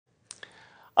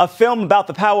A film about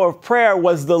the power of prayer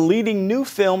was the leading new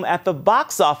film at the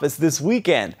box office this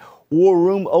weekend. War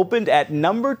Room opened at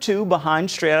 #2 behind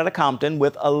Straight Outta Compton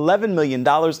with $11 million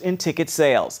in ticket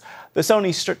sales. The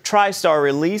Sony TriStar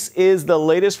release is the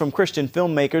latest from Christian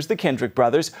filmmakers, the Kendrick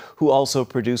brothers, who also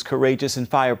produced Courageous and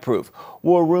Fireproof.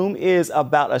 War Room is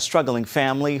about a struggling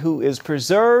family who is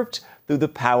preserved through the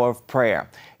power of prayer.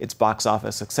 Its box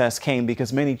office success came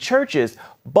because many churches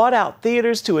bought out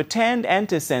theaters to attend and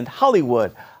to send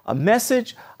Hollywood a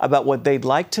message about what they'd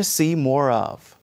like to see more of.